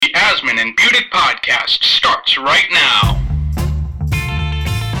Asman and Budick podcast starts right now.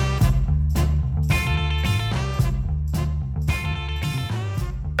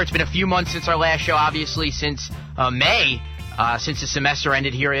 It's been a few months since our last show, obviously since May, since the semester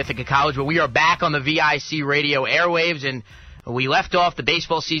ended here at Ithaca College, but we are back on the VIC radio airwaves, and we left off. The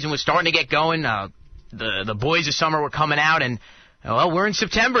baseball season was starting to get going. The boys of summer were coming out, and well, we're in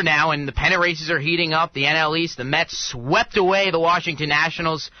September now, and the pennant races are heating up. The NL East, the Mets swept away the Washington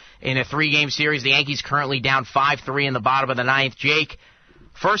Nationals in a 3-game series. The Yankees currently down 5-3 in the bottom of the ninth. Jake,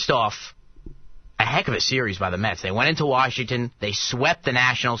 first off, a heck of a series by the Mets. They went into Washington, they swept the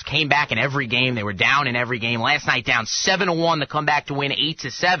Nationals, came back in every game. They were down in every game. Last night down 7-1 to come back to win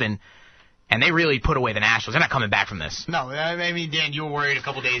 8-7. And they really put away the Nationals. They're not coming back from this. No, I mean, Dan, you were worried a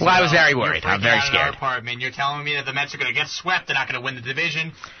couple days ago. Well, I was very worried. I'm very scared. In our apartment. You're telling me that the Mets are going to get swept. They're not going to win the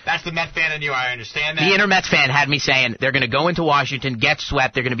division. That's the Met fan in you. I understand that. The inner Mets fan had me saying they're going to go into Washington, get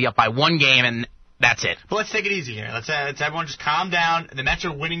swept. They're going to be up by one game, and that's it. But let's take it easy here. Let's everyone just calm down. The Mets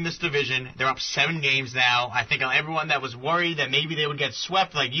are winning this division. They're up 7 games now. I think everyone that was worried that maybe they would get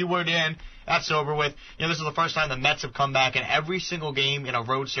swept like you were, Dan, that's over with. You know, this is the first time the Mets have come back in every single game in a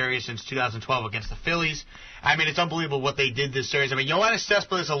road series since 2012 against the Phillies. I mean, it's unbelievable what they did this series. I mean, Yoenis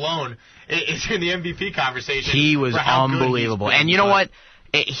Cespedes alone is in the MVP conversation. He was unbelievable. And you know what?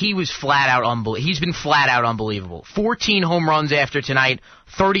 He was flat out unbelievable. He's been flat out unbelievable. 14 home runs after tonight,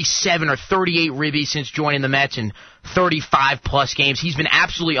 37 or 38 ribbies since joining the Mets, and 35-plus games. He's been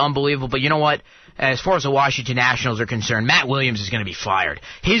absolutely unbelievable. But you know what? As far as the Washington Nationals are concerned, Matt Williams is going to be fired.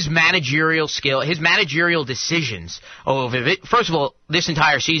 His managerial skill, his managerial decisions, first of all, this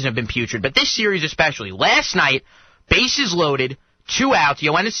entire season have been putrid, but this series especially. Last night, bases loaded, 2 outs.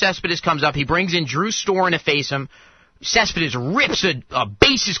 Yoenis Cespedes comes up. He brings in Drew Storen to face him. Cespedes rips a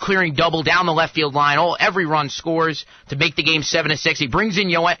bases-clearing double down the left field line. Every run scores to make the game 7-6. He brings in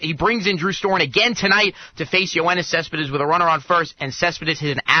Drew Storen again tonight to face Yoenis Cespedes with a runner on first, and Cespedes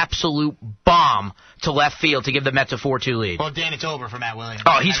hit an absolute bomb to left field to give the Mets a 4-2 lead. Well, Dan, it's over for Matt Williams.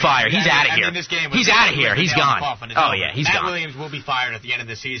 Oh, he's fired. He's out of here. This game he's out of here. He's gone. Oh, yeah, he's Matt gone. Matt Williams will be fired at the end of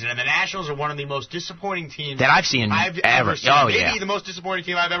the season, and the Nationals are one of the most disappointing teams that I've seen ever. Seen. Oh, Maybe the most disappointing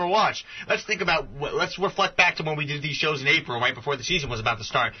team I've ever watched. Let's reflect back to when we did these shows in April, right before the season was about to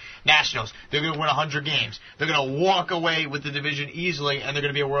start. Nationals, they're going to win 100 games. They're going to walk away with the division easily, and they're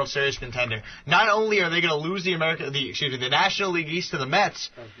going to be a World Series contender. Not only are they going to lose the National League East to the Mets,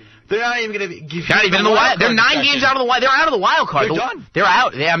 they're not even going to give. Not even in the wild. They're 9 games out of the wild. They're out of the wild card. They're done. They're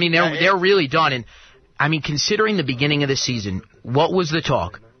out. I mean, they're really done. And I mean, considering the beginning of the season, what was the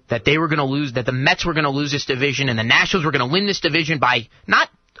talk? That they were going to lose, that the Mets were going to lose this division, and the Nationals were going to win this division by not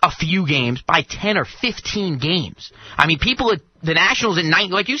a few games, by 10 or 15 games. I mean, the Nationals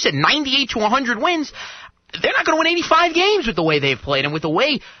like you said, 98 to 100 wins. They're not going to win 85 games with the way they've played. And with the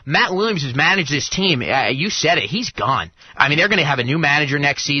way Matt Williams has managed this team, you said it, he's gone. I mean, they're going to have a new manager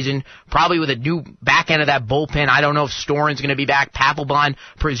next season, probably with a new back end of that bullpen. I don't know if Storen's going to be back. Papelbon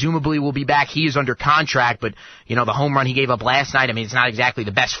presumably will be back. He is under contract, but, you know, the home run he gave up last night, I mean, it's not exactly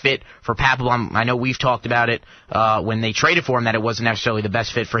the best fit for Papelbon. I know we've talked about it when they traded for him, that it wasn't necessarily the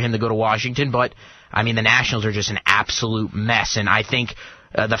best fit for him to go to Washington, but, I mean, the Nationals are just an absolute mess, and I think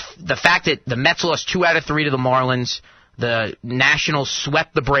the fact that the Mets lost 2 out of 3 to the Marlins, the Nationals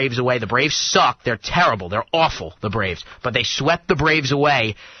swept the Braves away. The Braves suck. They're terrible. They're awful, the Braves. But they swept the Braves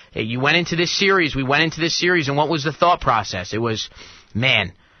away. We went into this series, and what was the thought process? It was,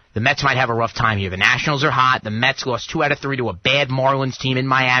 man, the Mets might have a rough time here. The Nationals are hot. The Mets lost 2 out of 3 to a bad Marlins team in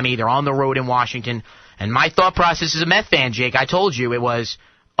Miami. They're on the road in Washington. And my thought process as a Mets fan, Jake, I told you it was,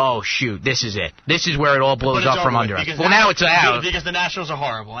 oh, shoot, this is it. This is where it all blows up from under us. Well, now it's out. Because the Nationals are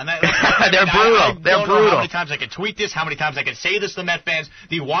horrible. And they're brutal. They're brutal. How many times I can tweet this, how many times I can say this to Met fans.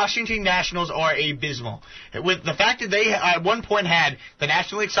 The Washington Nationals are abysmal. With the fact that they at one point had the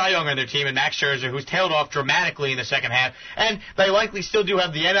National League Cy Young on their team and Max Scherzer, who's tailed off dramatically in the second half, and they likely still do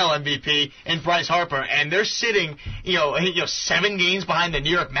have the NL MVP in Bryce Harper, and they're sitting, 7 games behind the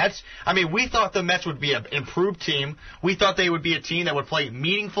New York Mets. I mean, we thought the Mets would be an improved team. We thought they would be a team that would play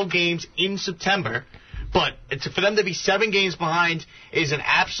meaningful games in September, but for them to be 7 games behind is an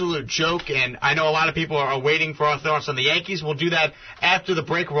absolute joke, and I know a lot of people are waiting for our thoughts on the Yankees. We'll do that after the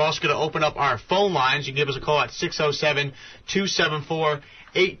break. We're also going to open up our phone lines. You can give us a call at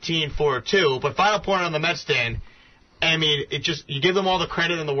 607-274-1842. But final point on the Mets, Dan, I mean, you give them all the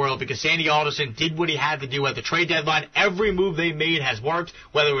credit in the world because Sandy Alderson did what he had to do at the trade deadline. Every move they made has worked,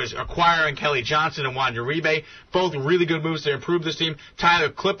 whether it was acquiring Kelly Johnson and Juan Uribe, both really good moves to improve this team. Tyler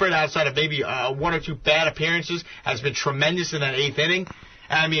Clippard, outside of maybe 1 or 2 bad appearances, has been tremendous in that 8th inning.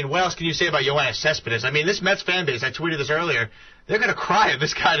 I mean, what else can you say about Yoenis Cespedes? I mean, this Mets fan base, I tweeted this earlier, they're going to cry if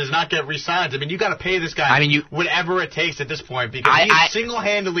this guy does not get re-signed. I mean, you got to pay this guy whatever it takes at this point, because he's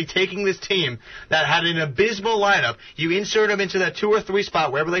single-handedly taking this team that had an abysmal lineup. You insert him into that 2 or 3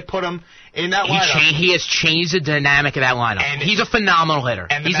 spot, wherever they put him in that lineup. He has changed the dynamic of that lineup. And he's a phenomenal hitter.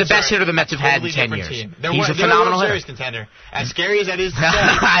 He's the best hitter the Mets have had in 10 years. He's a phenomenal hitter. Series contender. As scary as that is to say,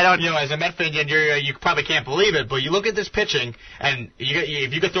 as a Met fan, you probably can't believe it, but you look at this pitching, and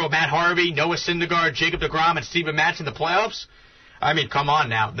if you could throw Matt Harvey, Noah Syndergaard, Jacob deGrom, and Steven Matz in the playoffs, I mean, come on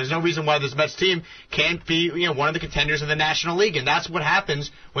now. There's no reason why this Mets team can't be, one of the contenders in the National League, and that's what happens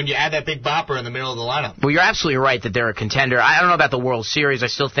when you add that big bopper in the middle of the lineup. Well, you're absolutely right that they're a contender. I don't know about the World Series. I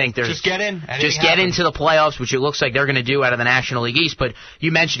still think there's just get in. Get into the playoffs, which it looks like they're going to do out of the National League East. But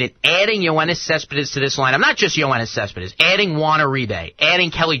you mentioned it, adding Yoenis Cespedes to this lineup, not just Yoenis Cespedes, adding Juan Uribe,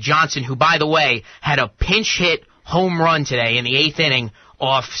 adding Kelly Johnson, who, by the way, had a pinch hit home run today in the 8th inning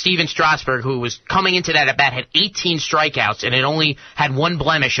off Steven Strasburg, who was coming into that at-bat, had 18 strikeouts, and it only had one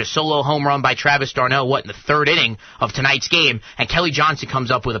blemish, a solo home run by Travis d'Arnaud, in the 3rd inning of tonight's game, and Kelly Johnson comes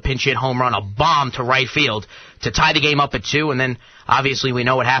up with a pinch-hit home run, a bomb to right field to tie the game up at 2, and then obviously we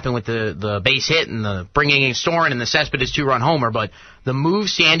know what happened with the base hit and the bringing in Storin and the Cespedes 2-run homer, but the move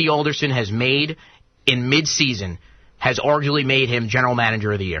Sandy Alderson has made in mid-season has arguably made him general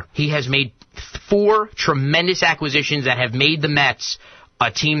manager of the year. He has made 4 tremendous acquisitions that have made the Mets a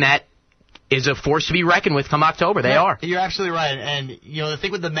team that is a force to be reckoned with come October. They are. You're absolutely right. And, the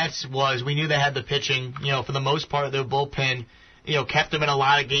thing with the Mets was we knew they had the pitching. For the most part, their bullpen, kept them in a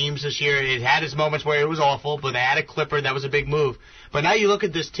lot of games this year. It had its moments where it was awful, but they had a clipper. That was a big move. But now you look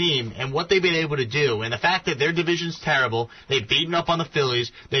at this team and what they've been able to do, and the fact that their division's terrible, they've beaten up on the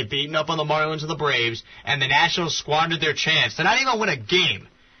Phillies, they've beaten up on the Marlins and the Braves, and the Nationals squandered their chance to not even win a game.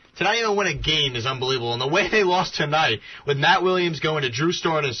 To not even win a game is unbelievable. And the way they lost tonight, with Matt Williams going to Drew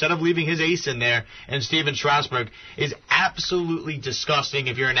Storen instead of leaving his ace in there and Steven Strasburg, is absolutely disgusting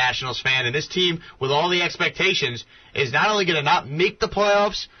if you're a Nationals fan. And this team, with all the expectations, is not only going to not make the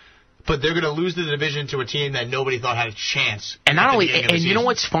playoffs, but they're going to lose the division to a team that nobody thought had a chance. And not only, and you know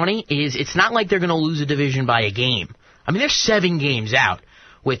what's funny is it's not like they're going to lose a division by a game. I mean, they're 7 games out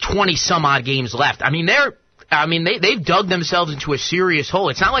with 20-some-odd games left. They've dug themselves into a serious hole.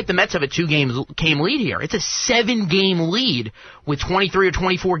 It's not like the Mets have a 2-game lead here. It's a 7-game lead with 23 or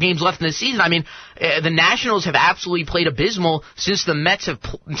 24 games left in the season. The Nationals have absolutely played abysmal since the Mets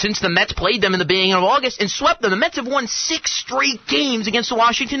played them in the beginning of August and swept them. The Mets have won 6 straight games against the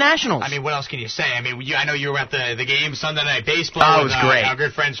Washington Nationals. What else can you say? I know you were at the game Sunday Night Baseball. Oh, it was great. Our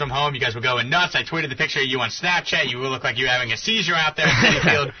good friends from home. You guys were going nuts. I tweeted the picture of you on Snapchat. You look like you were having a seizure out there at Citi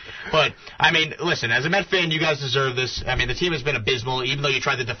Field. But listen, as a Met fan, you guys deserve this. The team has been abysmal, even though you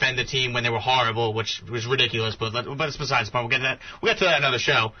tried to defend the team when they were horrible, which was ridiculous. But it's besides the point. We'll get to that another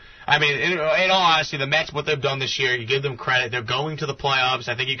show. In all honesty, the Mets, what they've done this year, you give them credit. They're going to the playoffs.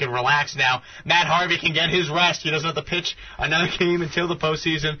 I think you can relax now. Matt Harvey can get his rest. He doesn't have to pitch another game until the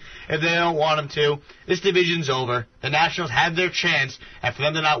postseason if they don't want him to. This division's over. The Nationals had their chance, and for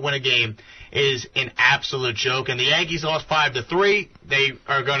them to not win a game is an absolute joke. And the Yankees lost 5-3. They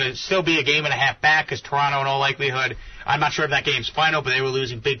are going to still be a game and a half back because Toronto, in all likelihood, I'm not sure if that game's final, but they were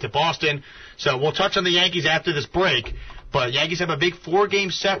losing big to Boston. So we'll touch on the Yankees after this break. But Yankees have a big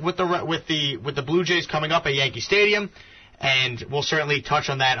 4-game set with the Blue Jays coming up at Yankee Stadium, and we'll certainly touch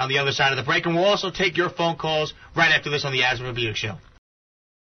on that on the other side of the break. And we'll also take your phone calls right after this on the Asman and Budick Show.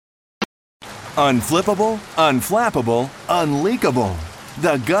 Unflippable, unflappable, unleakable.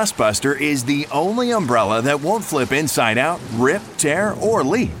 The Gusbuster is the only umbrella that won't flip inside out, rip, tear, or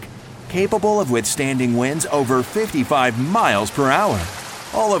leak. Capable of withstanding winds over 55 miles per hour.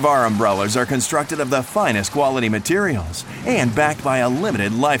 All of our umbrellas are constructed of the finest quality materials and backed by a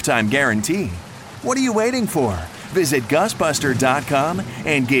limited lifetime guarantee. What are you waiting for? Visit GusBuster.com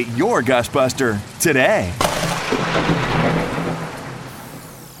and get your Gusbuster today.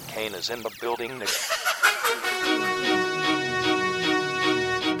 Kane is in the building.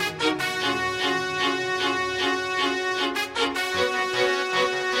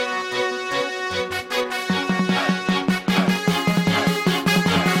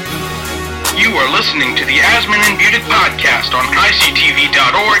 You are listening to the Asman and Budick podcast on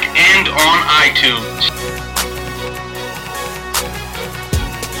ICTV.org and on iTunes.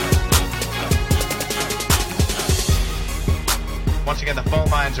 Once again, the phone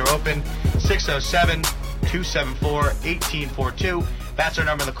lines are open, 607-274-1842. That's our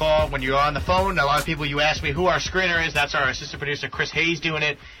number to call. When you're on the phone, a lot of people, you ask me who our screener is. That's our assistant producer, Chris Hayes, doing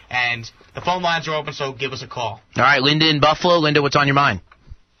it. And the phone lines are open, so give us a call. All right, Linda in Buffalo. Linda, what's on your mind?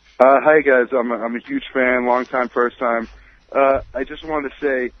 Hi, guys. I'm a huge fan, long time, first time. I just wanted to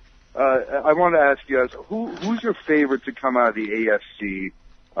say, I want to ask you guys, who's your favorite to come out of the AFC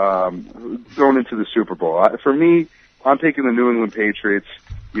going into the Super Bowl? For me, I'm taking the New England Patriots.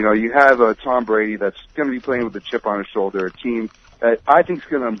 You know, you have Tom Brady that's going to be playing with a chip on his shoulder, a team that I think is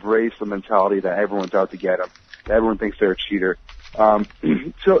going to embrace the mentality that everyone's out to get him, that everyone thinks they're a cheater.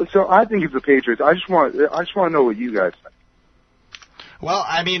 So I think it's the Patriots. I just want to know what you guys think. Well,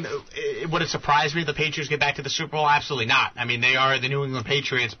 I mean, would it surprise me if the Patriots get back to the Super Bowl? Absolutely not. I mean, they are the New England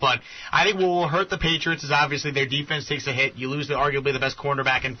Patriots, but I think what will hurt the Patriots is obviously their defense takes a hit. You lose arguably the best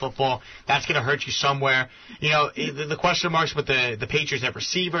cornerback in football. That's going to hurt you somewhere. You know, the question marks with the Patriots at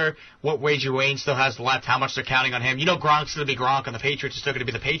receiver, what Reggie Wayne still has left, how much they're counting on him. You know, Gronk's going to be Gronk, and the Patriots are still going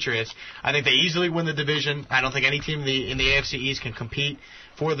to be the Patriots. I think they easily win the division. I don't think any team in the AFC East can compete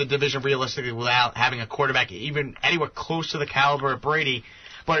for the division realistically without having a quarterback even anywhere close to the caliber of Brady.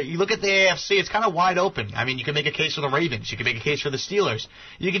 But you look at the AFC, it's kind of wide open. I mean, you can make a case for the Ravens. You can make a case for the Steelers.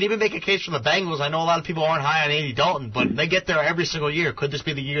 You can even make a case for the Bengals. I know a lot of people aren't high on Andy Dalton, but they get there every single year. Could this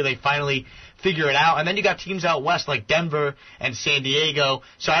be the year they finally figure it out? And then you got teams out west like Denver and San Diego.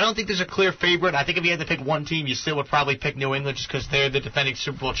 So I don't think there's a clear favorite. I think if you had to pick one team, you still would probably pick New England just because they're the defending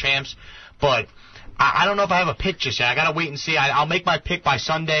Super Bowl champs. But I don't know if I have a pick just yet. I got to wait and see. I'll make my pick by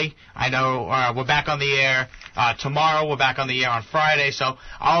Sunday. I know we're back on the air tomorrow. We're back on the air on Friday. So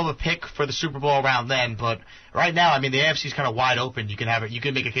I'll have a pick for the Super Bowl around then. But right now, I mean, the AFC is kind of wide open. You can have it. You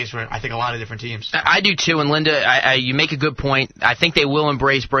can make a case for, I think, a lot of different teams. I do too. And Linda, you make a good point. I think they will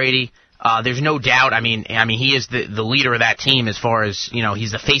embrace Brady. There's no doubt. I mean, he is the leader of that team as far as, you know,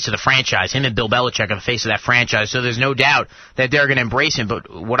 he's the face of the franchise. Him and Bill Belichick are the face of that franchise. So there's no doubt that they're going to embrace him.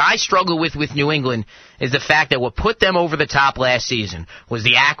 But what I struggle with New England is the fact that what put them over the top last season was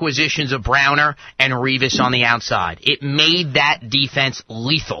the acquisitions of Browner and Revis on the outside. It made that defense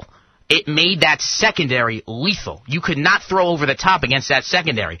lethal. It made that secondary lethal. You could not throw over the top against that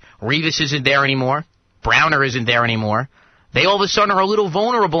secondary. Revis isn't there anymore. Browner isn't there anymore. They all of a sudden are a little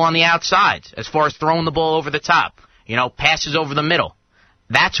vulnerable on the outsides as far as throwing the ball over the top. You know, passes over the middle.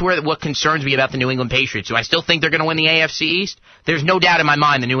 That's what concerns me about the New England Patriots. Do I still think they're going to win the AFC East? There's no doubt in my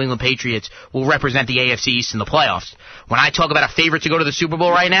mind the New England Patriots will represent the AFC East in the playoffs. When I talk about a favorite to go to the Super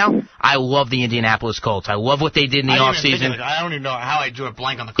Bowl right now, I love the Indianapolis Colts. I love what they did in the offseason. I don't even know how I drew a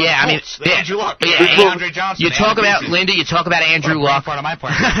blank on the Colts. Yeah, I mean, Andrew Luck. Yeah, Andre Johnson. You talk about, Linda, you talk about Andrew Luck. Part of my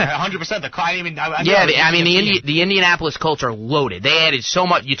part. 100%. The Indianapolis Colts are loaded. They added so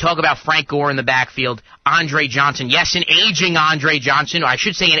much. You talk about Frank Gore in the backfield, Andre Johnson. Yes, an aging Andre Johnson. I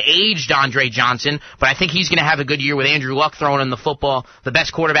should say an aged Andre Johnson, but I think he's going to have a good year with Andrew Luck throwing him the football, the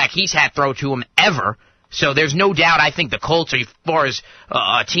best quarterback he's had throw to him ever. So there's no doubt I think the Colts, as far as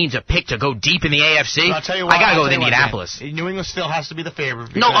teams to pick to go deep in the AFC, I got to go with Indianapolis. New England still has to be the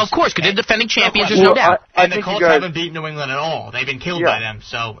favorite. No, of course, because they're defending champions, there's no doubt. And the Colts haven't beaten New England at all. They've been killed by them.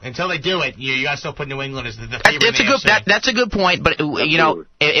 So until they do it, you got to still put New England as the favorite in the AFC. That's a good point, but you know,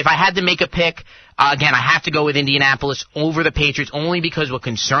 if I had to make a pick, again, I have to go with Indianapolis over the Patriots only because what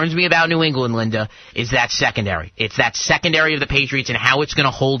concerns me about New England, Linda, is that secondary. It's that secondary of the Patriots and how it's going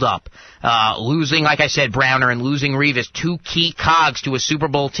to hold up. Losing, like I said, Browner and losing Revis, two key cogs to a Super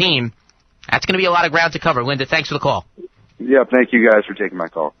Bowl team, that's going to be a lot of ground to cover. Linda, thanks for the call. Yeah, thank you guys for taking my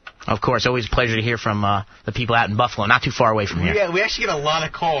call. Of course, always a pleasure to hear from the people out in Buffalo, not too far away from here. Yeah, we actually get a lot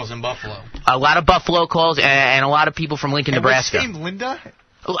of calls in Buffalo. A lot of Buffalo calls and a lot the people from Lincoln, Nebraska. What's his name, Linda?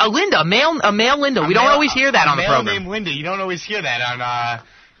 A male Linda. We don't always hear that on the program. A male named Linda. You don't always hear that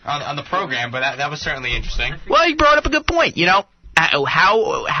on the program, but that was certainly interesting. Well, you brought up a good point. You know,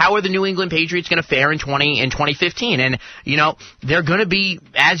 how are the New England Patriots going to fare in 2015? And you know, they're going to be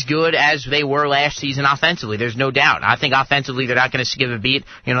as good as they were last season offensively. There's no doubt. I think offensively they're not going to give a beat.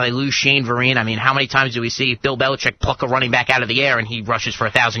 You know, they lose Shane Vereen. I mean, how many times do we see Bill Belichick pluck a running back out of the air and he rushes for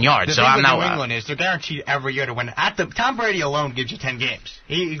 1,000 yards? The thing with New England is they're guaranteed every year to win. Tom Brady alone gives you 10 games.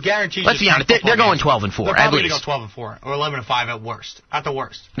 He guarantees. Let's be honest. They're going 12-4 at least. They're probably going to go 12-4 or 11-5 at worst. At the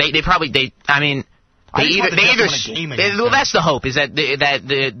worst. Well, that's the hope, is that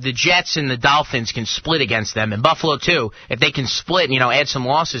the Jets and the Dolphins can split against them, and Buffalo too. If they can split, you know, add some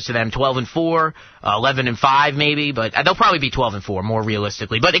losses to them, 12-4, 11-5 maybe, but they'll probably be 12-4 more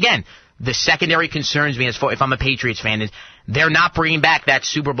realistically. But again, the secondary concerns me as far, if I'm a Patriots fan, is they're not bringing back that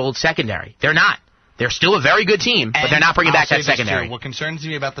Super Bowl secondary. They're not. They're still a very good team, but they're not bringing back that secondary. What concerns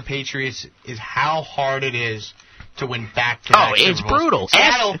me about the Patriots is how hard it is to win back-to-back Super Bowls. It's brutal.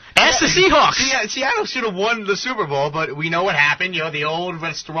 Ask the Seahawks. Seattle should have won the Super Bowl, but we know what happened. You know, the old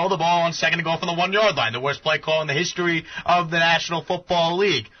let's throw the ball on second and goal from the 1-yard line. The worst play call in the history of the National Football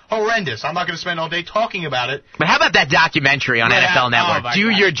League. Horrendous. I'm not going to spend all day talking about it. But how about that documentary on NFL Network? Do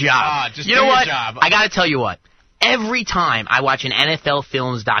your job. You know what? Job. I got to tell you what. every time I watch an NFL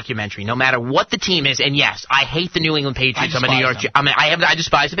Films documentary, no matter what the team is, and yes, I hate the New England Patriots. I'm a New York. I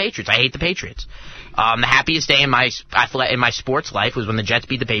despise the Patriots. I hate the Patriots. The happiest day in my sports life was when the Jets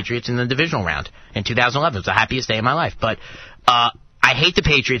beat the Patriots in the divisional round in 2011. It was the happiest day of my life. But I hate the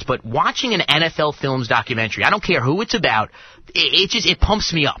Patriots. But watching an NFL Films documentary, I don't care who it's about, it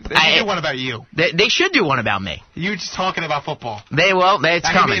pumps me up. They should do one about you. They should do one about me. You just talking about football. It's that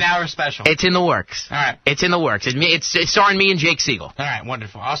coming. Could be an hour special. It's in the works. All right. It's in the works. It's starring me and Jake Siegel. All right,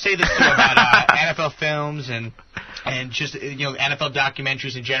 wonderful. I'll say this too about NFL Films and just NFL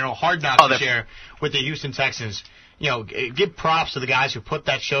documentaries in general. Hard Knocks this year with the Houston Texans. Give props to the guys who put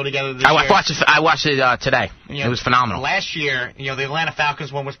that show together this year. I watched it today. It was phenomenal. Last year, the Atlanta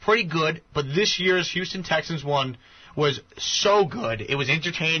Falcons one was pretty good, but this year's Houston Texans one was so good. It was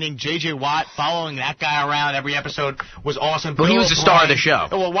entertaining. J.J. Watt following that guy around every episode was awesome. Well, he was the star of the show.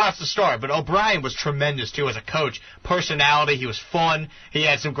 Well, Watt's the star, but O'Brien was tremendous, too, as a coach. Personality, he was fun. He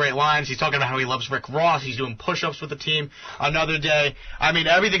had some great lines. He's talking about how he loves Rick Ross. He's doing push-ups with the team another day. I mean,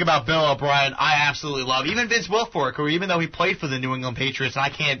 everything about Bill O'Brien, I absolutely love. Even Vince Wilfork, who even though he played for the New England Patriots, and I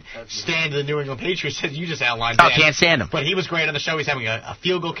can't stand the New England Patriots, as you just outlined. I can't stand him. But he was great on the show. He's having a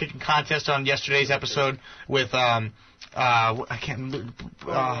field goal kicking contest on yesterday's episode with Carly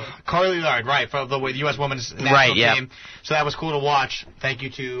Lard, right, for the U.S. Women's National Team. So that was cool to watch. Thank you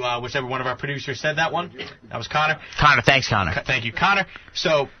to whichever one of our producers said that one. That was Connor. Thanks, Connor. Thank you, Connor.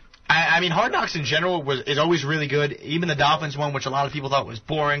 So, I mean, Hard Knocks in general is always really good. Even the Dolphins one, which a lot of people thought was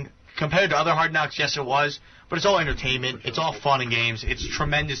boring. Compared to other Hard Knocks, yes, it was. But it's all entertainment. It's all fun and games. It's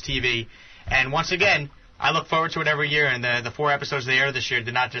tremendous TV. And once again, I look forward to it every year, and the 4 episodes they aired this year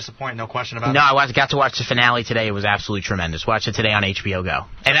did not disappoint, no question about it. No, I got to watch the finale today. It was absolutely tremendous. Watch it today on HBO Go.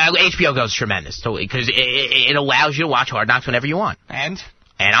 And HBO Go is tremendous, because it allows you to watch Hard Knocks whenever you want. And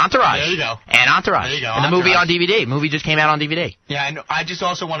Entourage. There you go. And Entourage. There you go. And the movie on DVD. Movie just came out on DVD. Yeah, and I just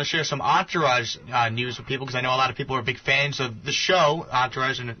also want to share some Entourage news with people, because I know a lot of people are big fans of the show,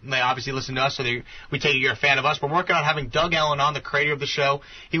 Entourage, and they obviously listen to us, so we take it you're a fan of us. We're working on having Doug Ellen on, the creator of the show.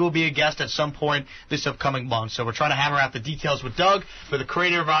 He will be a guest at some point this upcoming month. So we're trying to hammer out the details with Doug. But the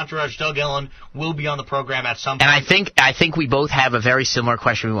creator of Entourage, Doug Ellen, will be on the program at some point. And I think we both have a very similar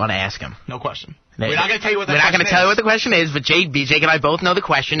question we want to ask him. No question. We're not going to tell you what the question is. We're not going to tell you what the question is, but Jake and I both know the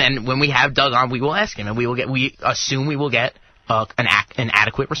question, and when we have Doug on, we will ask him, and we assume we will get an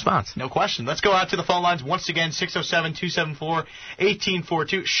adequate response. No question. Let's go out to the phone lines once again,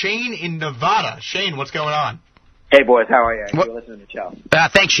 607-274-1842. Shane in Nevada. Shane, what's going on? Hey, boys, how are you? You're listening to the show.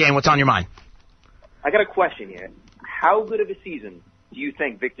 Thanks, Shane. What's on your mind? I got a question here. How good of a season do you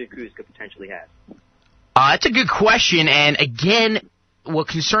think Victor Cruz could potentially have? That's a good question, and again, what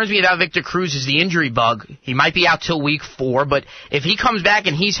concerns me about Victor Cruz is the injury bug. He might be out till week 4, but if he comes back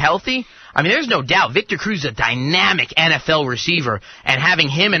and he's healthy, I mean, there's no doubt Victor Cruz is a dynamic NFL receiver, and having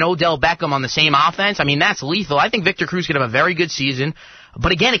him and Odell Beckham on the same offense, I mean, that's lethal. I think Victor Cruz could have a very good season.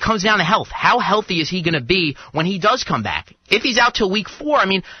 But again, it comes down to health. How healthy is he going to be when he does come back? If he's out till week 4, I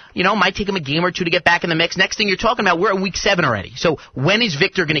mean, might take him a game or two to get back in the mix. Next thing you're talking about, we're at week 7 already. So when is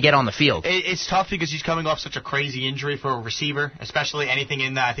Victor going to get on the field? It's tough because he's coming off such a crazy injury for a receiver, especially anything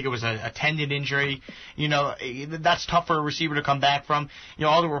in that. I think it was a tendon injury. That's tough for a receiver to come back from.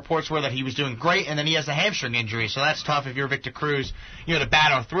 All the reports were that he was doing great, and then he has a hamstring injury. So that's tough if you're Victor Cruz, to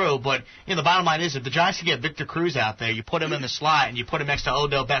battle through. But, the bottom line is, if the Giants can get Victor Cruz out there, you put him in the slot, and you put him next to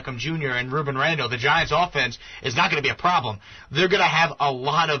Odell Beckham Jr. and Ruben Randle, the Giants' offense is not going to be a problem. They're going to have a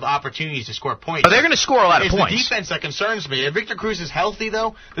lot of opportunities to score points. Oh, they're going to score a lot of points. It's the defense that concerns me. If Victor Cruz is healthy,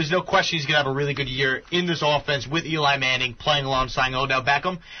 though, there's no question he's going to have a really good year in this offense with Eli Manning playing alongside Odell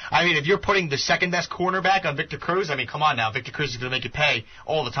Beckham. I mean, if you're putting the second-best cornerback on Victor Cruz, I mean, come on now. Victor Cruz is going to make you pay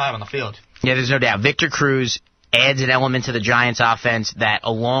all the time on the field. Yeah, there's no doubt. Victor Cruz adds an element to the Giants' offense that,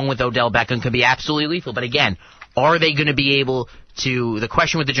 along with Odell Beckham, could be absolutely lethal. But again, are they going to be able to? The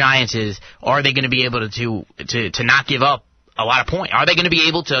question with the Giants is, are they going to be able to not give up a lot of points? Are they going to be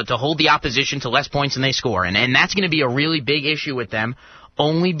able to hold the opposition to less points than they score? And that's going to be a really big issue with them,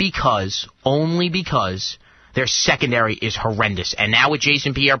 only because their secondary is horrendous. And now with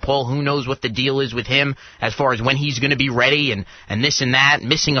Jason Pierre-Paul, who knows what the deal is with him as far as when he's going to be ready and this and that,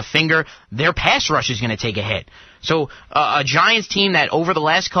 missing a finger. Their pass rush is going to take a hit. So a Giants team that over the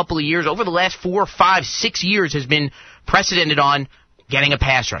last couple of years, over the last 4, 5, 6 years has been precedented on getting a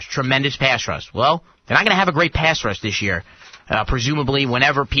pass rush, tremendous pass rush. Well, they're not going to have a great pass rush this year. Presumably,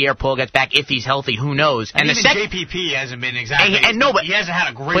 whenever Pierre-Paul gets back, if he's healthy, who knows? And even JPP hasn't been exactly. But he hasn't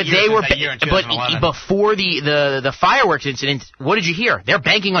had a great year that year in 2011. But before the fireworks incident, what did you hear? They're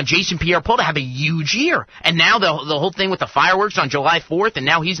banking on Jason Pierre-Paul to have a huge year. And now the whole thing with the fireworks on July 4th, and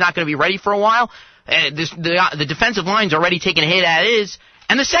now he's not going to be ready for a while. The defensive line's already taken a hit as is,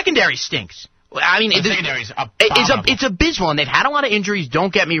 and the secondary stinks. I mean, the secondary's it's abysmal, and they've had a lot of injuries.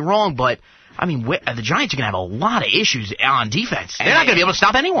 Don't get me wrong, but I mean, the Giants are going to have a lot of issues on defense. They're not going to be able to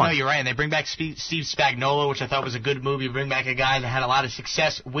stop anyone. No, you're right. And they bring back Steve Spagnuolo, which I thought was a good move. You bring back a guy that had a lot of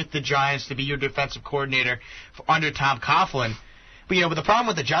success with the Giants to be your defensive coordinator under Tom Coughlin. But, but the problem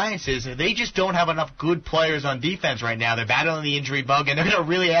with the Giants is they just don't have enough good players on defense right now. They're battling the injury bug, and they're going to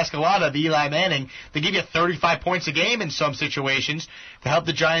really ask a lot of Eli Manning to give you 35 points a game in some situations to help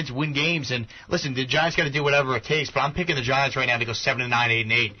the Giants win games. And, listen, the Giants got to do whatever it takes, but I'm picking the Giants right now to go 7-9,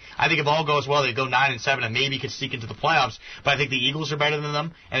 8-8. I think if all goes well, they go 9-7 and maybe could sneak into the playoffs. But I think the Eagles are better than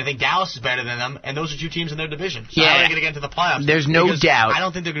them, and I think Dallas is better than them, and those are two teams in their division. So how are they going to get into the playoffs? There's no doubt. I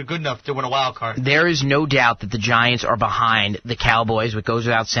don't think they're good enough to win a wild card. There is no doubt that the Giants are behind the Cowboys, what goes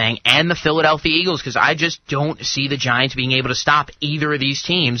without saying, and the Philadelphia Eagles, because I just don't see the Giants being able to stop either of these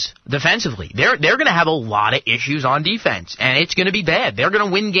teams defensively. They're going to have a lot of issues on defense, and it's going to be bad. They're going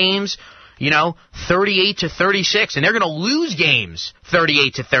to win games, 38-36, and they're going to lose games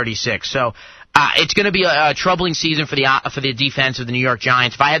 38-36. So it's going to be a troubling season for the defense of the New York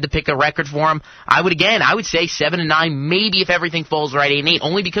Giants. If I had to pick a record for them, I would say 7-9, maybe if everything falls right 8-8,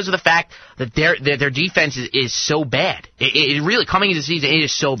 only because of the fact that their defense is so bad. It really, coming into the season, it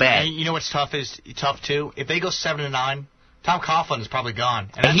is so bad. And you know what's tough too? If they go 7-9, Tom Coughlin is probably gone.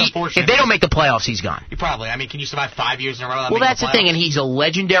 And that's unfortunate. If they don't make the playoffs, he's gone. Can you survive 5 years in a row? Well, that's the thing, and he's a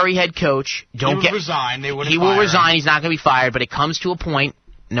legendary head coach. He will resign. He will resign. He's not going to be fired, but it comes to a point,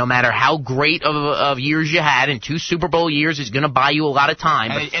 no matter how great of years you had, and 2 Super Bowl years is going to buy you a lot of time.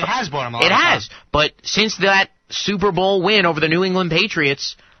 But it has bought him a lot of time. It has. But since that Super Bowl win over the New England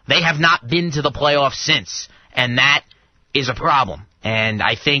Patriots, they have not been to the playoffs since. And that is a problem. And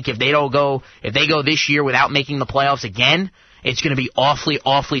I think if they go this year without making the playoffs again, it's going to be awfully,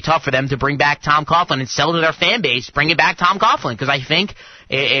 awfully tough for them to bring back Tom Coughlin and sell to their fan base, bring it back Tom Coughlin. Because I think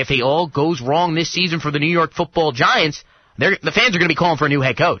if it all goes wrong this season for the New York Football Giants, the fans are going to be calling for a new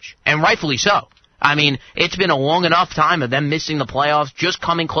head coach, and rightfully so. I mean, it's been a long enough time of them missing the playoffs, just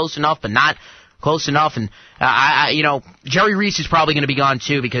coming close enough, but not close enough. And Jerry Reese is probably going to be gone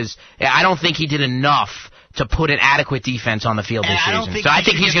too, because I don't think he did enough to put an adequate defense on the field this season. So I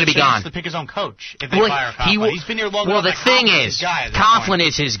think he's going to be gone. To pick his own coach if they fire Coughlin. He's been here long enough. Well, the thing is, Coughlin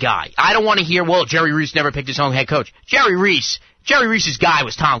is his guy. I don't want to hear, Jerry Reese never picked his own head coach. Jerry Reese's guy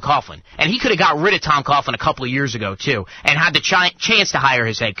was Tom Coughlin, and he could have got rid of Tom Coughlin a couple of years ago too, and had the chance to hire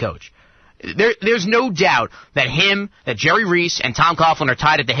his head coach. There's no doubt that Jerry Reese and Tom Coughlin are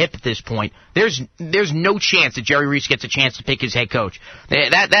tied at the hip at this point. There's no chance that Jerry Reese gets a chance to pick his head coach.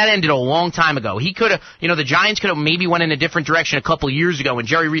 That ended a long time ago. He could have, the Giants could have maybe went in a different direction a couple of years ago, and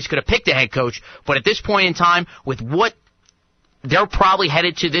Jerry Reese could have picked a head coach. But at this point in time, with what they're probably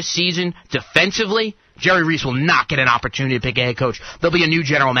headed to this season defensively, Jerry Reese will not get an opportunity to pick a head coach. There'll be a new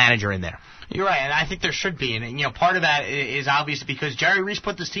general manager in there. You're right, and I think there should be. And, part of that is obvious because Jerry Reese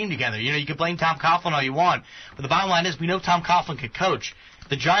put this team together. You can blame Tom Coughlin all you want, but the bottom line is we know Tom Coughlin could coach.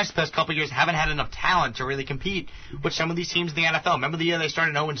 The Giants the past couple of years haven't had enough talent to really compete with some of these teams in the NFL. Remember the year they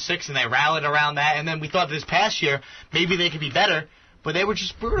started 0-6 and they rallied around that, and then we thought this past year maybe they could be better. But they were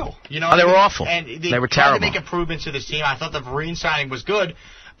just brutal. They were awful. And they were terrible. Tried to make improvements to this team. I thought the Vereen signing was good.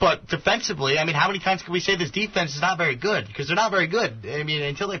 But defensively, how many times can we say this defense is not very good? Because they're not very good.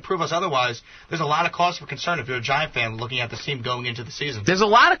 Until they prove us otherwise, there's a lot of cause for concern if you're a Giant fan looking at this team going into the season. There's a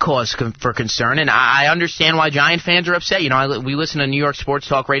lot of cause for concern, and I understand why Giant fans are upset. We listen to New York sports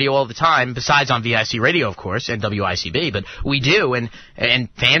talk radio all the time, besides on VIC radio, of course, and WICB, but we do, and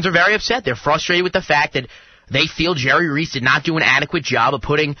fans are very upset. They're frustrated with the fact that they feel Jerry Reese did not do an adequate job of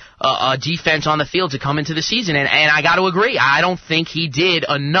putting a defense on the field to come into the season. And I got to agree. I don't think he did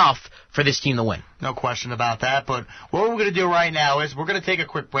enough for this team to win. No question about that. But what we're going to do right now is we're going to take a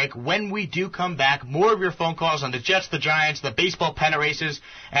quick break. When we do come back, more of your phone calls on the Jets, the Giants, the baseball pennant races,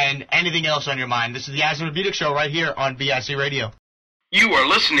 and anything else on your mind. This is the Asman and Budick Show right here on VIC Radio. You are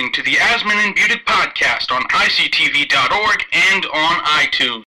listening to the Asman and Budick podcast on ICTV.org and on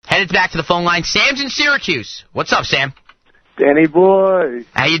iTunes. Headed back to the phone line. Sam's in Syracuse. What's up, Sam? Danny boy.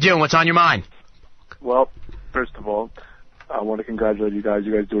 How you doing? What's on your mind? Well, first of all, I want to congratulate you guys.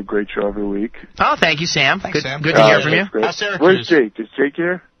 You guys do a great show every week. Oh, thank you, Sam. Thanks, Sam. Good to hear from you. How's Syracuse? Where's Jake? Is Jake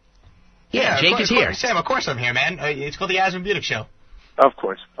here? Yeah, Jake is here. Sam, of course I'm here, man. It's called the Asman Budick Show. Of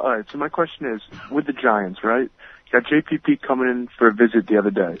course. All right, so my question is, with the Giants, right? You got JPP coming in for a visit the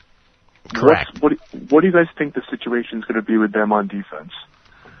other day. Correct. What do you guys think the situation's going to be with them on defense?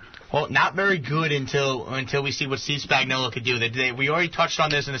 Well, not very good until we see what Steve Spagnuolo could do. We already touched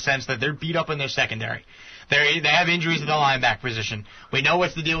on this in the sense that they're beat up in their secondary. They have injuries at the linebacker position. We know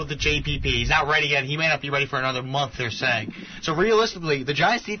what's the deal with the JPP. He's not ready yet. He may not be ready for another month, they're saying. So realistically, the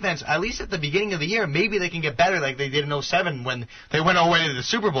Giants defense, at least at the beginning of the year, maybe they can get better like they did in 07 when they went all the way to the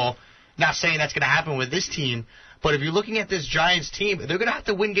Super Bowl. Not saying that's going to happen with this team. But if you're looking at this Giants team, they're going to have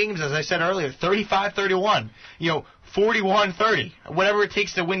to win games, as I said earlier, 35-31, 41-30, whatever it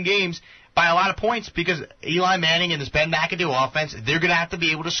takes to win games by a lot of points, because Eli Manning and this Ben McAdoo offense, they're going to have to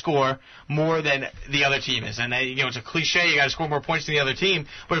be able to score more than the other team is. And, it's a cliche, you got to score more points than the other team.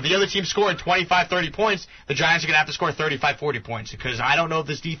 But if the other team's scoring 25-30 points, the Giants are going to have to score 35-40 points, because I don't know if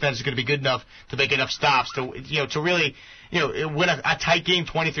this defense is going to be good enough to make enough stops to really win a tight game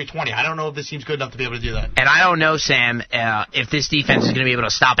 23-20. I don't know if this team's good enough to be able to do that. And I don't know, Sam, if this defense is going to be able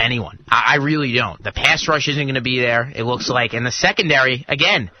to stop anyone. I really don't. The pass rush isn't going to be there, it looks like. And the secondary,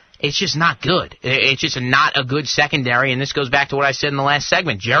 again, it's just not good. It's just not a good secondary, and this goes back to what I said in the last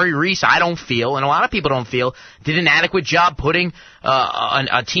segment. Jerry Reese, I don't feel, and a lot of people don't feel, did an adequate job putting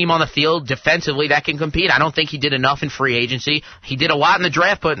a team on the field defensively that can compete. I don't think he did enough in free agency. He did a lot in the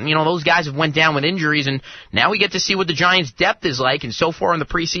draft, but those guys have went down with injuries, and now we get to see what the Giants' depth is like, and so far in the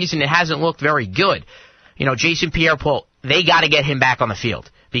preseason, it hasn't looked very good. Jason Pierre-Paul, they got to get him back on the field,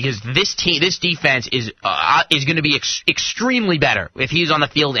 because this defense is going to be extremely better if he's on the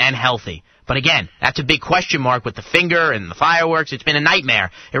field and healthy. But again, that's a big question mark with the finger and the fireworks. It's been a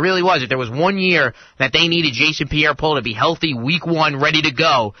nightmare. It really was. If there was 1 year that they needed Jason Pierre-Paul to be healthy, week 1, ready to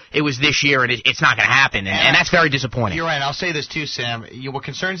go, it was this year, and it's not going to happen. And that's very disappointing. You're right. I'll say this too, Sam. What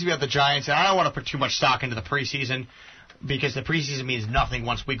concerns me about the Giants, and I don't want to put too much stock into the preseason, because the preseason means nothing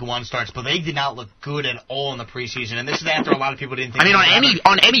once week 1 starts, but they did not look good at all in the preseason, and this is after a lot of people didn't think.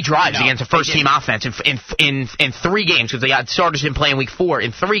 On any drives against a first-team offense in 3 games, because they got starters in play in week 4,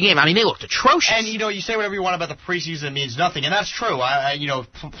 in 3 games, they looked atrocious. And you say whatever you want about the preseason, it means nothing, and that's true.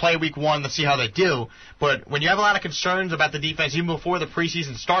 Play week 1, let's see how they do. But when you have a lot of concerns about the defense, even before the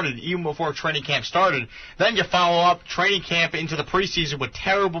preseason started, even before training camp started, then you follow up training camp into the preseason with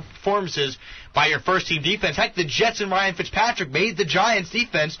terrible performances by your first-team defense. Heck, the Jets and Ryan Fitzpatrick made the Giants'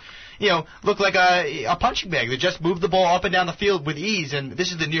 defense, look like a punching bag. They just moved the ball up and down the field with ease, and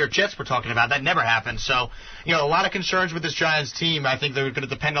this is the New York Jets we're talking about. That never happened. So, a lot of concerns with this Giants team. I think they're going to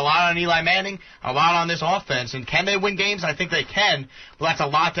depend a lot on Eli Manning, a lot on this offense. And can they win games? I think they can. Well, that's a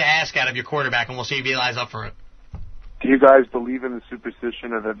lot to ask out of your quarterback, and we'll see if Eli's up for it. Do you guys believe in the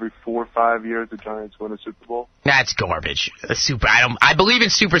superstition of every 4 or 5 years the Giants win a Super Bowl? That's garbage. I believe in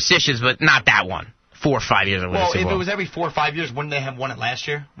superstitions, but not that one. 4 or 5 years. Well, if it was every 4 or 5 years, wouldn't they have won it last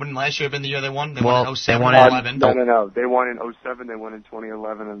year? Wouldn't last year have been the year they won? They won in 07, they won 11. No. They won in 07, they won in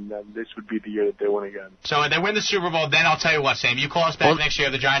 2011, and then this would be the year that they won again. So if they win the Super Bowl, then I'll tell you what, Sam. You call us back next year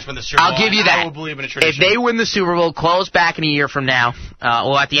if the Giants win the Super Bowl. I'll give you that. I will believe in a tradition. If they win the Super Bowl, call us back in a year from now,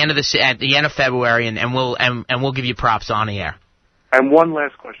 or at the end of February, and we'll give you props on the air. And one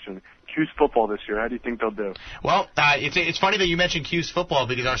last question. Q's football this year. How do you think they'll do? Well, it's funny that you mentioned Q's football,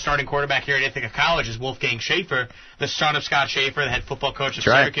 because our starting quarterback here at Ithaca College is Wolfgang Schaefer, the son of Scott Schaefer, the head football coach of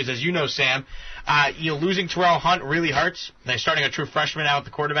Syracuse. As you know, Sam, losing Terrell Hunt really hurts. They're starting a true freshman out at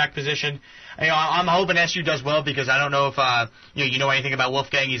the quarterback position. I'm hoping SU does well, because I don't know if you know anything about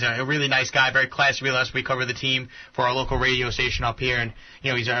Wolfgang. He's a really nice guy, very classy. We cover the team for our local radio station up here, and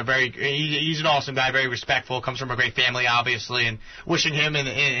he's he's an awesome guy, very respectful, comes from a great family, obviously, and wishing him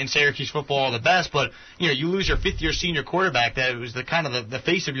in Syracuse football all the best. But you lose your 5th-year senior quarterback that was the kind of the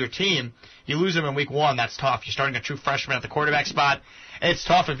face of your team. You lose him in week 1. That's tough. You're starting a true freshman at the quarterback spot. It's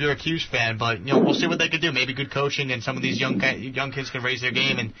tough if you're a Q's fan, but we'll see what they can do. Maybe good coaching, and some of these young kids can raise their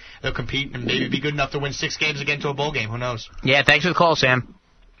game, and they'll compete and maybe be good enough to win 6 games again to a bowl game. Who knows? Yeah, thanks for the call, Sam.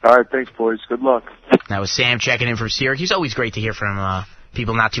 All right, thanks, boys. Good luck. That was Sam checking in from Syracuse. Always great to hear from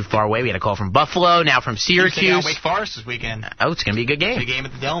people not too far away. We had a call from Buffalo, now from Syracuse. Out Wake Forest this weekend. Oh, it's going to be a good game. Big game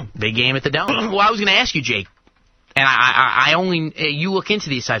at the Dome. Big game at the Dome. Well, I was going to ask you, Jake, and I only you look into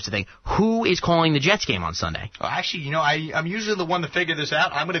these types of things. Who is calling the Jets game on Sunday? Well, actually, I'm usually the one to figure this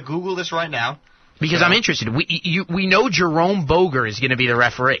out. I'm going to Google this right now. Because I'm interested. We know Jerome Boger is going to be the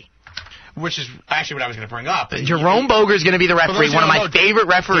referee. Which is actually what I was going to bring up. Jerome Boger is going to be the referee, one of my favorite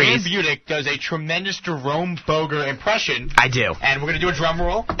referees. Dan Budick does a tremendous Jerome Boger impression. I do. And we're going to do a drum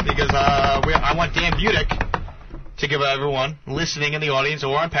roll, because I want Dan Budick to give everyone listening in the audience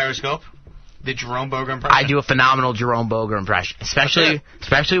or on Periscope the Jerome Boger impression. I do a phenomenal Jerome Boger impression,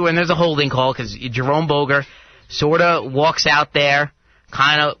 especially when there's a holding call, because Jerome Boger sort of walks out there,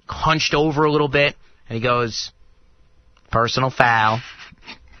 kind of hunched over a little bit, and he goes, personal foul.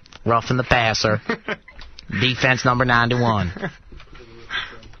 Roughing the passer. Defense number 91.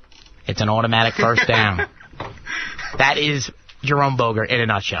 It's an automatic first down. That is Jerome Boger in a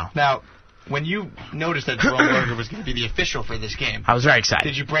nutshell. Now, when you noticed that Jerome Boger was going to be the official for this game, I was very excited.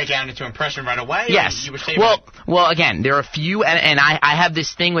 Did you break out into impression right away? Yes. You were saving well, again, there are a few, and I have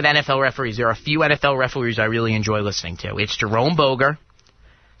this thing with NFL referees. There are a few NFL referees I really enjoy listening to. It's Jerome Boger,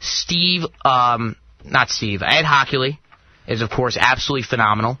 Ed Hockley is, of course, absolutely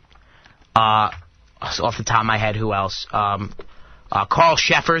phenomenal. Off the top of my head, who else? Carl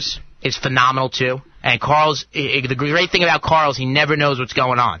Sheffers is phenomenal, too. And the great thing about Carl is he never knows what's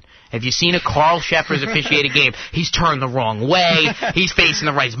going on. If you've seen a Carl Sheffers officiate a game, he's turned the wrong way. He's facing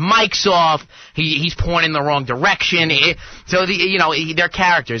the right. Mic's off. He's pointing the wrong direction. They're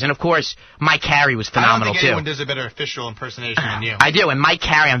characters. And of course, Mike Carey was phenomenal too. I don't think anyone does a better official impersonation than you. I do. And Mike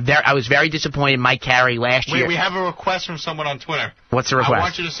Carey, I was very disappointed in Mike Carey last year. We have a request from someone on Twitter. What's the request? I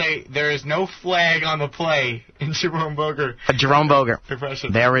want you to say there is no flag on the play in Jerome Boger. Jerome Boger.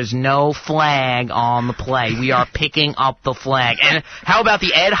 Impression. There is no flag on the play. We are picking up the flag. And how about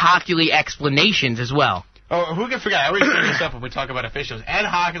the Ed Hockley explanations as well? Oh, who can forget? I always bring this up when we talk about officials. Ed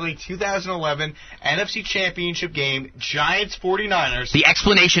Hockley, 2011 NFC Championship game, Giants 49ers. The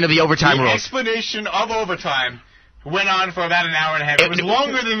explanation of the overtime rules. The explanation of overtime went on for about an hour and a half. It was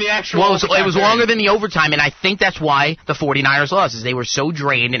longer than the actual overtime. It was longer than the overtime, and I think that's why the 49ers lost, is they were so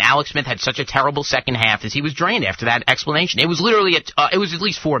drained, and Alex Smith had such a terrible second half as he was drained after that explanation. It was literally, it was at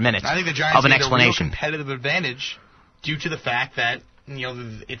least 4 minutes I think the Giants of an explanation. A real competitive advantage due to the fact that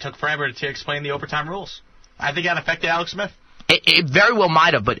it took forever to explain the overtime rules. I think that affected Alex Smith. It very well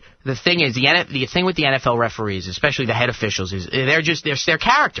might have, but the thing is, the thing with the NFL referees, especially the head officials, is they're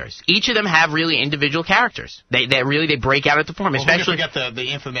characters. Each of them have really individual characters. They break out at the form. Well, especially who can forget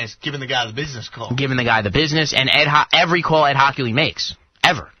the infamous giving the guy the business call. Giving the guy the business, and every call Ed Hockley makes,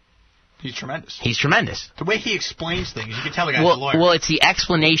 ever. He's tremendous. He's tremendous. The way he explains things, you can tell the guy's a lawyer. Well, it's the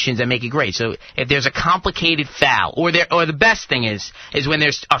explanations that make it great. So if there's a complicated foul, or the best thing is when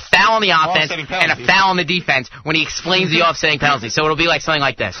there's a foul on the offense and a foul on the defense, when he explains the offsetting penalty. So it'll be like something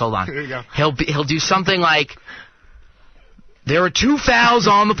like this. Hold on. Here you go. He'll do something like, there are 2 fouls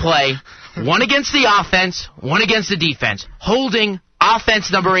on the play, one against the offense, one against the defense. Holding, offense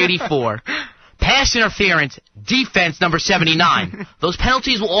number 84. Pass interference, defense number 79. Those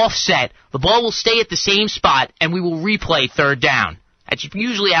penalties will offset. The ball will stay at the same spot, and we will replay third down. That's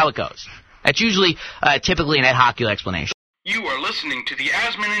usually how it goes. That's usually typically an Ed Hockley explanation. You are listening to the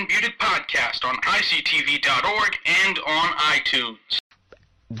Asman and Budick podcast on ICTV.org and on iTunes.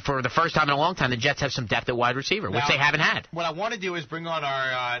 For the first time in a long time, the Jets have some depth at wide receiver, which they haven't had. What I want to do is bring on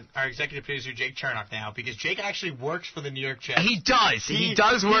our executive producer, Jake Chernock, now, because Jake actually works for the New York Jets. He does. He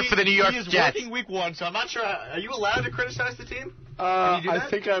does work for the New York Jets. He is working week 1, so I'm not sure. Are you allowed to criticize the team? I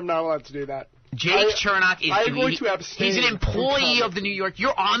think I'm not allowed to do that. Jake Chernock is I'm going to abstain. He's an employee of the New York.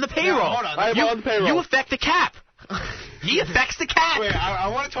 You're on the payroll. No, hold on. I'm on the payroll. You affect the cap. He affects the cap. Wait, I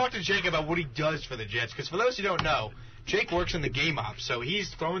want to talk to Jake about what he does for the Jets, because for those who don't know, Jake works in the game ops, so he's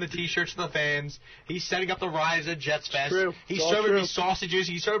throwing the T-shirts to the fans. He's setting up the rides at Jets Fest. True. He's serving me sausages.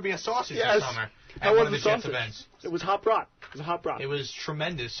 He served me a sausage this summer at one of the Jets events. It was hot brat. It was a hot brat. It was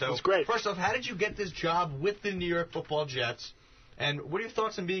tremendous. So, it was great. First off, how did you get this job with the New York Football Jets? And what are your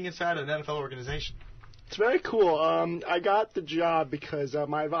thoughts on being inside an NFL organization? It's very cool. I got the job because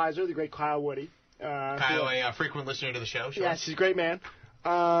my advisor, the great Kyle Woody. Kyle, a frequent listener to the show. Sure. Yes, he's a great man.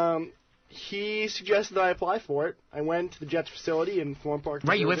 He suggested that I apply for it. I went to the Jets facility in Florham Park.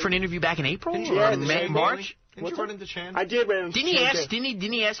 Right, you went for an interview back in April or March? Didn't you run into Chan? I did run into Chan.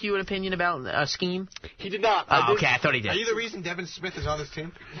 Didn't he ask you an opinion about scheme? He did not. Okay, I thought he did. Are you the reason Devin Smith is on this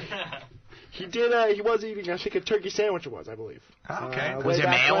team? He did. He was eating, I think, a turkey sandwich. It was, I believe. Okay. Was there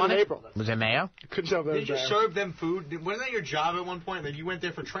mayo on it? April. Was there mayo? Couldn't tell if there was mayo. Did you mayo. serve them food? Wasn't that your job at one point? That you went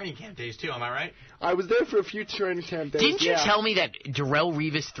there for training camp days too? Am I right? I was there for a few training camp days. Didn't you tell me that Darrelle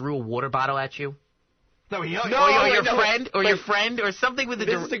Revis threw a water bottle at you? No, your friend, or something with the.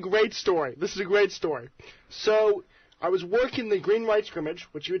 This is a great story. So I was working the green white scrimmage,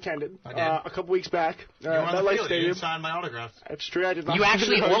 which you attended a couple weeks back. You were on the field. Stadium. You didn't sign my autograph. That's true. I did not. You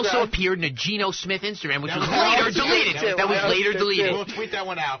actually also appeared in a Geno Smith Instagram, which was later deleted. That was later deleted. We'll tweet that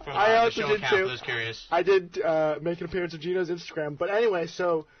one out from I the show did account too. for those curious. I did make an appearance of Geno's Instagram. But anyway,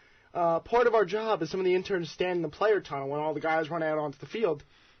 so part of our job is some of the interns stand in the player tunnel when all the guys run out onto the field.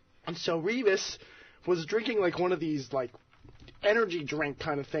 And so Revis was drinking like one of these like energy drink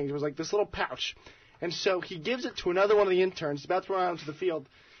kind of things. It was like this little pouch. And so he gives it to another one of the interns. He's about to run out onto the field.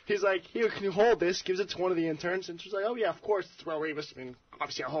 He's like, here, can you hold this? Gives it to one of the interns. And she's like, oh, yeah, of course. It's Darrelle Revis. I mean,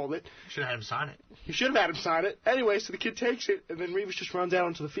 obviously I'll hold it. Should have had him sign it. He should have had him sign it. Anyway, so the kid takes it, and then Revis just runs out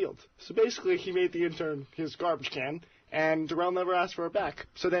onto the field. So basically he made the intern his garbage can, and Darrell never asked for it back.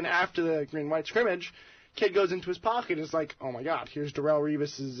 So then after the green-white scrimmage, kid goes into his pocket and is like, oh my God, here's Darrell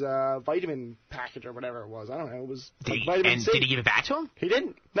Revis's vitamin package or whatever it was. I don't know. It was vitamin C. Did he give it back to him? He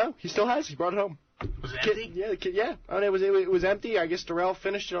didn't. No, he still has. He brought it home. Was it empty? Yeah, the kid. Yeah. And it was empty. I guess Darrell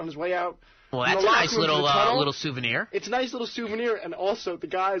finished it on his way out. Well, that's a nice little souvenir. It's a nice little souvenir, and also the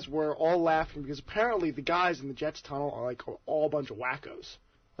guys were all laughing because apparently the guys in the Jets tunnel are like all a bunch of wackos.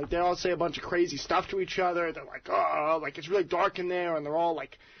 Like they all say a bunch of crazy stuff to each other. They're like, oh, like it's really dark in there, and they're all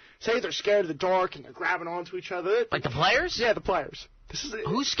like, say they're scared of the dark, and they're grabbing onto each other. Like the players? Yeah, the players.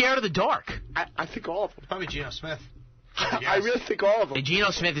 Who's scared of the dark? I think all of them. Probably Geno Smith. I really think all of them.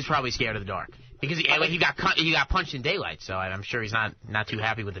 Geno Smith is probably scared of the dark because he got punched in daylight, so I'm sure he's not too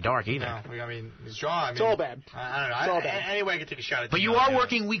happy with the dark either. No, I mean his jaw. It's all bad. I don't know. It's all bad. Anyway, I can take a shot at. But you are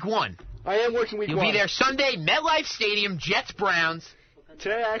working week 1. I am working week 1. You'll be there Sunday, MetLife Stadium, Jets Browns.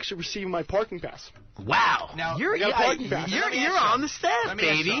 Today I actually received my parking pass. Wow. Now you're on the staff,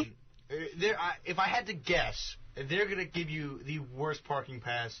 baby. If I had to guess, they're going to give you the worst parking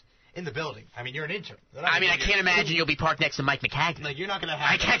pass in the building. I mean, you're an intern. I can't imagine you'll be parked next to Mike McCagnon. Like, you're not going to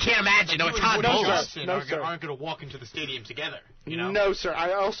have... I can't imagine. No, Todd Bowles. Aren't going to walk into the stadium together, you know? No, sir.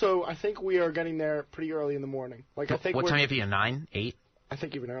 I think we are getting there pretty early in the morning. Like, I think what time do you have to be? 9, 8? I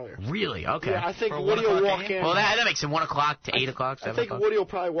think even earlier. Really? Okay. Yeah, I think Woody will walk in. Well, that makes it 1 o'clock to 8 o'clock, 7 o'clock. I think Woody will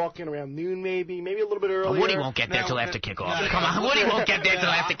probably walk in around noon, maybe a little bit earlier. Woody won't get there till after kickoff. Come on, Woody won't get there till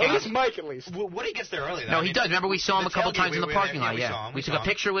after kickoff. At least Mike, at least. Woody gets there early, though. No, he does. Remember, we saw him a couple times in the parking lot. Yeah, we took a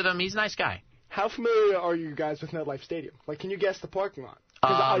picture with him. He's a nice guy. How familiar are you guys with MetLife Stadium? Like, can you guess the parking lot?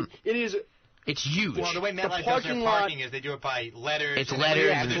 Because it's huge. Well, the way MetLife does their parking is they do it by letters. It's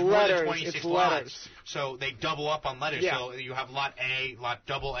letters. There's more than 26 lots, so they double up on letters. Yeah. So you have lot A, lot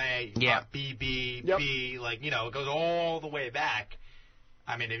double A, yeah. lot B, B, B. Like, it goes all the way back.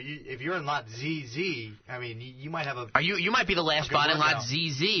 I mean, if you're in lot ZZ, I mean, you might have a. You might be the last spot in lot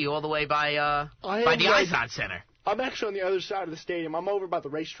ZZ, all the way by the Izod Center. I'm actually on the other side of the stadium. I'm over by the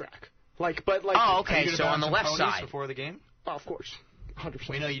racetrack. Oh, okay. So on the left side before the game. Oh, of course. 100%.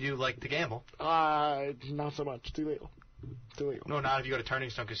 We know you do like to gamble. Not so much. Too legal. No, not if you go to Turning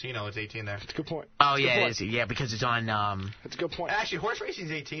Stone Casino. It's 18 there. That's a good point. Oh, yeah, it is. Yeah, because it's on... That's a good point. Actually, horse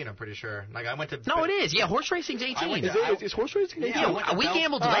racing's 18, I'm pretty sure. Like, I went to... No, it is. Yeah, horse racing's 18. Is horse racing 18? Yeah, we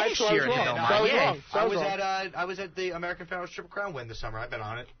gambled last year. I was at the American Pharaohs Triple Crown win this summer. I bet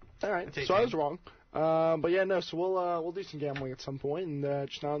on it. All right, so I was wrong. But yeah, no. So we'll do some gambling at some point, and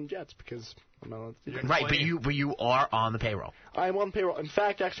just not on the Jets because I'm not on the team. Right, but you are on the payroll. I'm on the payroll. In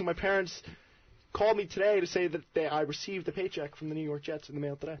fact, actually, my parents called me today to say that I received a paycheck from the New York Jets in the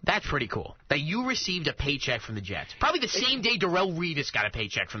mail today. That's pretty cool. That you received a paycheck from the Jets. Probably the same day Darrell Revis got a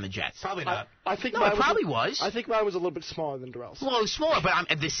paycheck from the Jets. Probably not. I think it probably was. I think mine was a little bit smaller than Darrell's. Well, it was smaller, but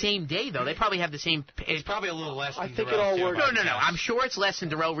the same day, though. They probably have the same... It's probably a little less than I think Darrell's it all worked. No. I'm sure it's less than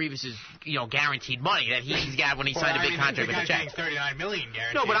Darrell Revis's, guaranteed money that he's got when he signed a big contract with the Jets. $39 million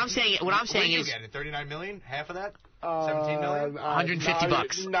guaranteed. No, but what I'm saying is... What are you getting, $39 million? Half of that? $17 million?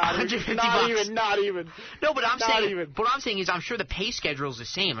 $150. Not even. No, but what I'm saying is I'm sure the pay schedule is the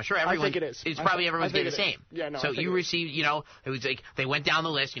same. I'm sure everyone. I think it is. It's probably everyone's getting the same. Yeah, no. So you received, it was like they went down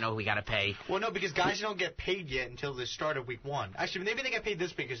the list. We got to pay. Well, no, because guys don't get paid yet until the start of week 1. Actually, maybe they get paid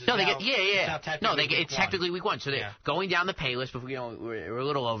this week because it's technically week 1. So they're going down the pay list. But we're a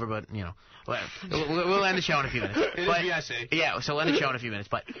little over, but we'll end the show in a few minutes. Yeah, so we'll end the show in a few minutes.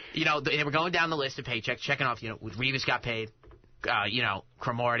 But they were going down the list of paychecks, checking off. Revis got paid.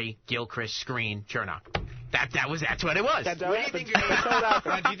 Cromartie, Gilchrist, Screen, Chernock. That's what it was. Do you think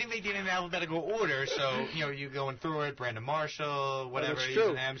they did it in alphabetical order? So you going through it, Brandon Marshall, whatever.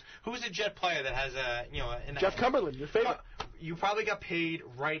 Who's a Jet player that has Jeff Cumberland, your favorite. You probably got paid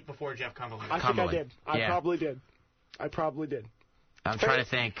right before Jeff Cumberland. I think I did. I probably did. I'm trying to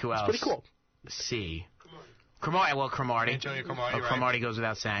think who else. It's pretty cool. C. Cromartie. Antonio Cromartie, Cromartie goes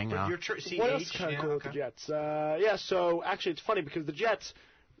without saying. What else is kind of cool with the Jets? So actually it's funny because the Jets,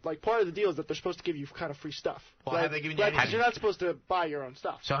 like part of the deal is that they're supposed to give you kind of free stuff. Well, have they given you anything? Because you're not supposed to buy your own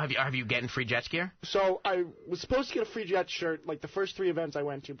stuff. So have you getting free Jets gear? So I was supposed to get a free Jets shirt like the first 3 events I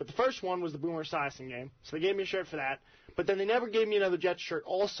went to, but the first one was the Boomer Esiason game, so they gave me a shirt for that. But then they never gave me another Jets shirt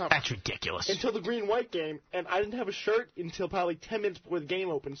all summer. That's ridiculous. Until the green-white game, and I didn't have a shirt until probably 10 minutes before the game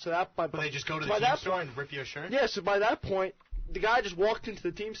opened. So they just go to the team store and rip you a shirt? Yeah, so by that point, the guy just walked into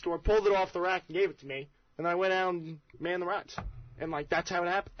the team store, pulled it off the rack, and gave it to me. And I went out and manned the rides. And, that's how it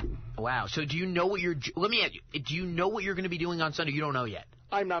happened. Wow. So do you know what let me ask you, do you know what you're going to be doing on Sunday? You don't know yet.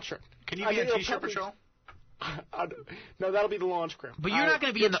 I'm not sure. Can you be a T-shirt patrol? No, that'll be the launch crew. But you're not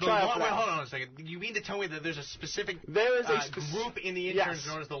going to be in the trial. Wait, hold on a second. You mean to tell me that there's a specific group in the interns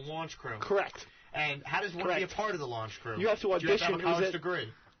known as the launch crew? Correct. And how does one be a part of the launch crew? You have to audition. Do you have to have a college degree?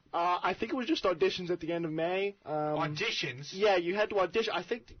 I think it was just auditions at the end of May. Auditions? Yeah, you had to audition. I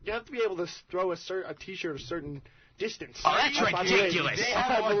think you have to be able to throw a T-shirt a certain distance. Oh, that's ridiculous. They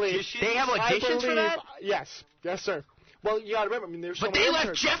have auditions? They have auditions for that? Yes, sir. Well, you got to remember, I mean, there's so But they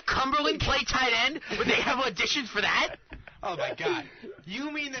let Jeff Cumberland play tight end? Would they have auditions for that? Oh, my God. You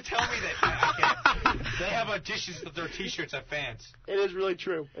mean to tell me that they have auditions with their T-shirts at fans? It is really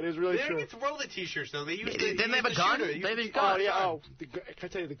true. It is really true. They don't get to roll the T-shirts, though. They use Then they have a gun? They have a gun. Oh, yeah. Can I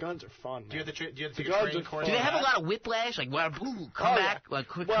tell you, the guns are fun, man. Do you have the guns are fun. Do they have a lot of whiplash? Like, boom, come back? Like,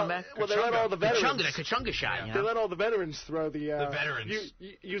 quick comeback? Well, they let all the veterans. The Kachunga shot, you know? They let all the veterans throw the veterans.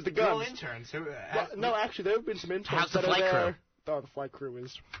 Use the guns. They're all interns. No, actually, there have been some interns. How's the flight crew? Oh, the flight crew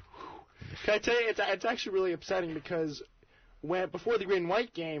is... Can I tell you, it's actually really upsetting because... before the green and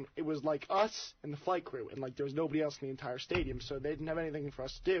white game, it was like us and the flight crew, and like there was nobody else in the entire stadium, so they didn't have anything for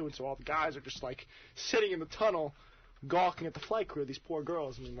us to do, and so all the guys are just like sitting in the tunnel, gawking at the flight crew. These poor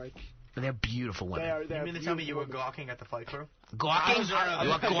girls. I mean, like. But they're beautiful women. You mean to tell me you were gawking at the flight crew? Gawking?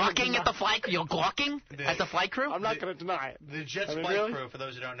 You're gawking at the flight crew? You're gawking at the flight crew? I'm not going to deny it. The Jets flight crew, for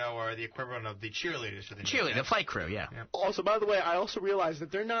those who don't know, are the equivalent of the cheerleaders for the cheerleader, the flight crew, yeah. Also, by the way, I also realized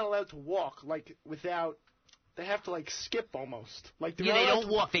that they're not allowed to walk like without. They have to like skip almost. Like they don't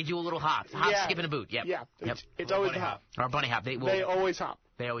walk. They do a little hop, skip, and a boot. Yep. Yeah. It's always a hop. Or a bunny hop. They always hop.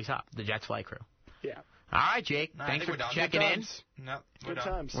 They always hop. The Jets flight crew. Yeah. All right, Jake. Thanks for checking in. No, Good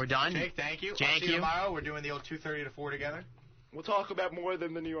times. We're done. Jake, thank you. Thank I'll see you tomorrow. We're doing the old 2:30 to 4 together. We'll talk about more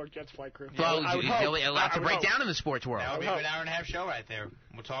than the New York Jets flight crew. Well, a lot to break down in the sports world. That would be a good hour and a half show right there.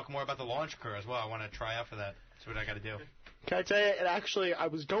 We'll talk more about the launch crew as well. I want to try out for that. That's what I got to do. Can I tell you, I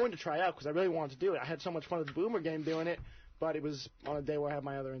was going to try out because I really wanted to do it. I had so much fun at the Boomer game doing it, but it was on a day where I had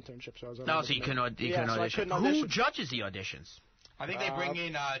my other internship, so I was on so you couldn't audition. So I couldn't audition. Who judges the auditions? I think they bring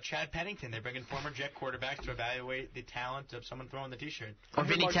in Chad Pennington. They bring in former Jet quarterbacks to evaluate the talent of someone throwing the T-shirt. Or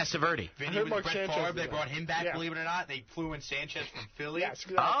Vinny Testaverde. Vinny with Brett Favre. They brought him back, believe it or not. They flew in Sanchez from Philly. Yes,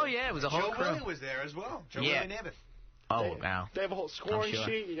 exactly. Oh, yeah, it was a whole crew. Joe Willie was there as well. Joe Willie Namath. Oh, wow. They have a whole scoring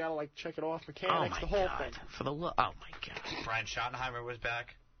sheet. You got to, like, check it off, mechanics, the whole thing. Oh, my God. Brian Schottenheimer was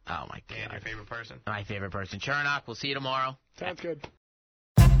back. Oh, my God. Dan, your favorite person? My favorite person. Chernock, we'll see you tomorrow. Sounds good.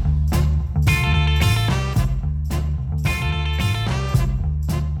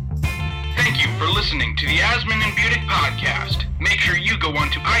 Thank you for listening to the Asman and Budick podcast. Make sure you go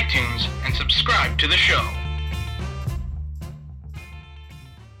onto iTunes and subscribe to the show.